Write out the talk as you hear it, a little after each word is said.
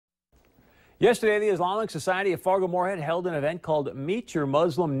Yesterday, the Islamic Society of Fargo-Moorhead held an event called Meet Your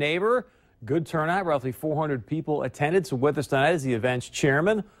Muslim Neighbor. Good turnout, roughly 400 people attended. So with us tonight is the event's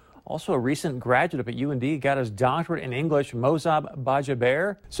chairman, also a recent graduate up at UND, got his doctorate in English, Mosab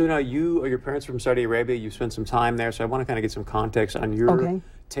Bajaber. So now you or your parents are from Saudi Arabia, you've spent some time there, so I want to kind of get some context on your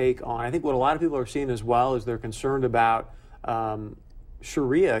take on, I think what a lot of people are seeing as well is they're concerned about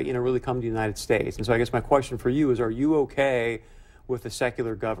Sharia, really come to the United States. And so I guess my question for you is, are you okay with the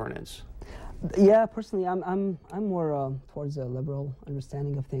secular governance? Yeah, personally, I'm more towards a liberal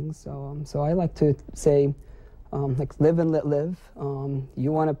understanding of things. So I like to say, like, live and let live.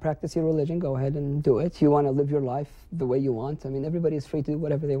 You want to practice your religion, go ahead and do it. You want to live your life the way you want. I mean, everybody is free to do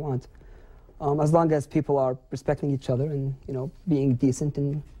whatever they want, as long as people are respecting each other and being decent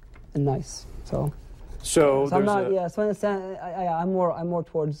and nice. So I'm not. Yeah, so I understand. I'm more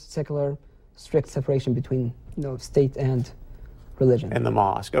towards secular, strict separation between state and religion. And the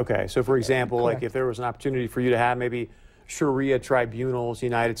mosque. Okay. So for example, Correct. like if there was an opportunity for you to have maybe Sharia tribunals,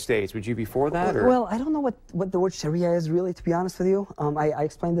 United States, would you be for that? Or? Well, I don't know what the word Sharia is really, to be honest with you. I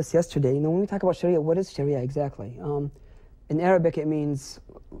explained this yesterday. When we talk about Sharia, what is Sharia exactly? In Arabic,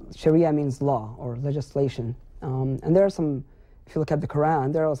 Sharia means law or legislation. And there are some, if you look at the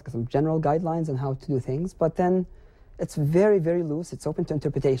Quran, there are some general guidelines on how to do things, but then it's very, very loose. It's open to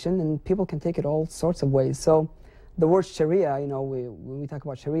interpretation, and people can take it all sorts of ways. So the word Sharia, when we talk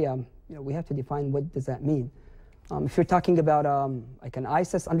about Sharia, we have to define what does that mean. If you're talking about like an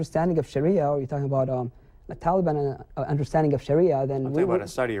ISIS understanding of Sharia, or you're talking about a Taliban understanding of Sharia, then I'm talking about a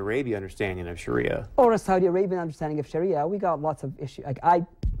Saudi Arabia understanding of Sharia. Or a Saudi Arabian understanding of Sharia. We got lots of issues. Like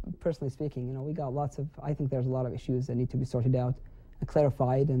personally speaking, we got lots of. I think there's a lot of issues that need to be sorted out and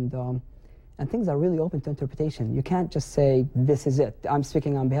clarified, and things are really open to interpretation. You can't just say this is it. I'm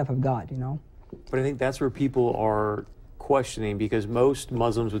speaking on behalf of God, But I think that's where people are questioning, because most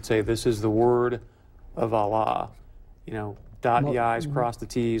Muslims would say this is the word of Allah. Dot the I's, cross the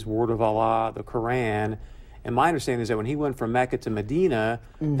T's, word of Allah, the Quran. And my understanding is that when he went from Mecca to Medina,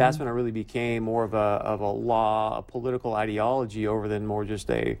 that's when it really became more of a law, a political ideology over than more just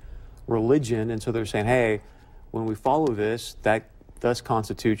a religion. And so they're saying, hey, when we follow this, that does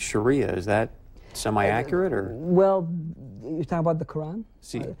constitute Sharia. Is that semi-accurate? Or? Well, you're talking about the Quran?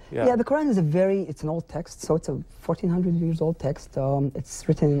 Yeah, the Quran is it's an old text, so it's a 1,400 years old text. It's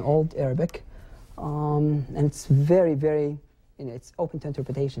written in Old Arabic, and it's very, very, it's open to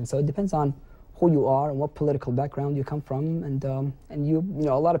interpretation. So it depends on who you are and what political background you come from, and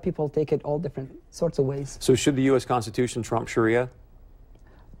a lot of people take it all different sorts of ways. So should the U.S. Constitution trump Sharia?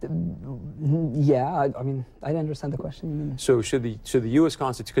 Yeah, I mean, I didn't understand the question. So should the U.S.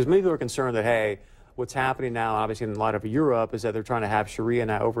 Constitution, because many people are concerned that, hey, what's happening now, obviously in a lot of Europe, is that they're trying to have Sharia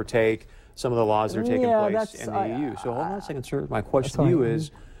now overtake some of the laws that are taking place in the EU. So hold on a second, sir. My question to you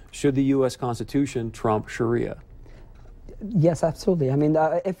is, should the U.S. Constitution trump Sharia? Yes, absolutely. I mean,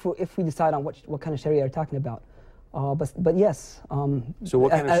 if we decide on what kind of Sharia you're talking about, but yes. So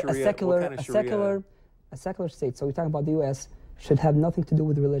what kind of Sharia? A secular state. So we're talking about the U.S. should have nothing to do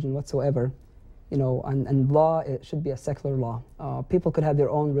with religion whatsoever, and law, it should be a secular law. People could have their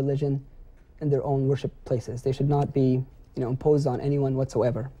own religion and their own worship places. They should not be, imposed on anyone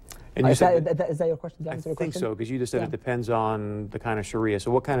whatsoever. And is that your question? I think so, because you just said it depends on the kind of Sharia.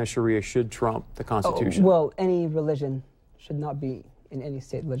 So what kind of Sharia should trump the Constitution? Well, any religion should not be in any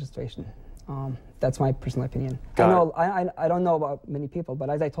state legislation. That's my personal opinion. I don't know about many people,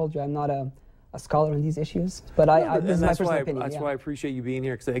 but as I told you, I'm not a scholar in these issues, but this is my personal opinion. That's why I appreciate you being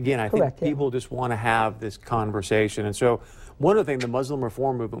here, because again, I think people just want to have this conversation. And so one of the things, the Muslim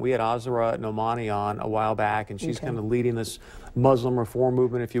reform movement, we had Azra Nomani on a while back, and she's kind of leading this Muslim reform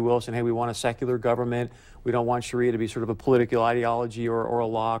movement, if you will, saying, hey, we want a secular government. We don't want Sharia to be sort of a political ideology or a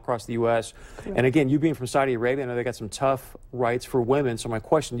law across the U.S. And again, you being from Saudi Arabia, I know they got some tough rights for women. So my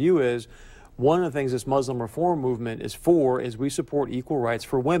question to you is, one of the things this Muslim reform movement is we support equal rights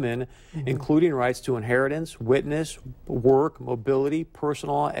for women, including rights to inheritance, witness, work, mobility,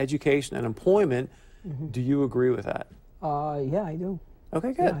 personal education, and employment. Do you agree with that? Yeah, I do.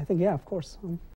 Okay, good. Yeah, I think, of course.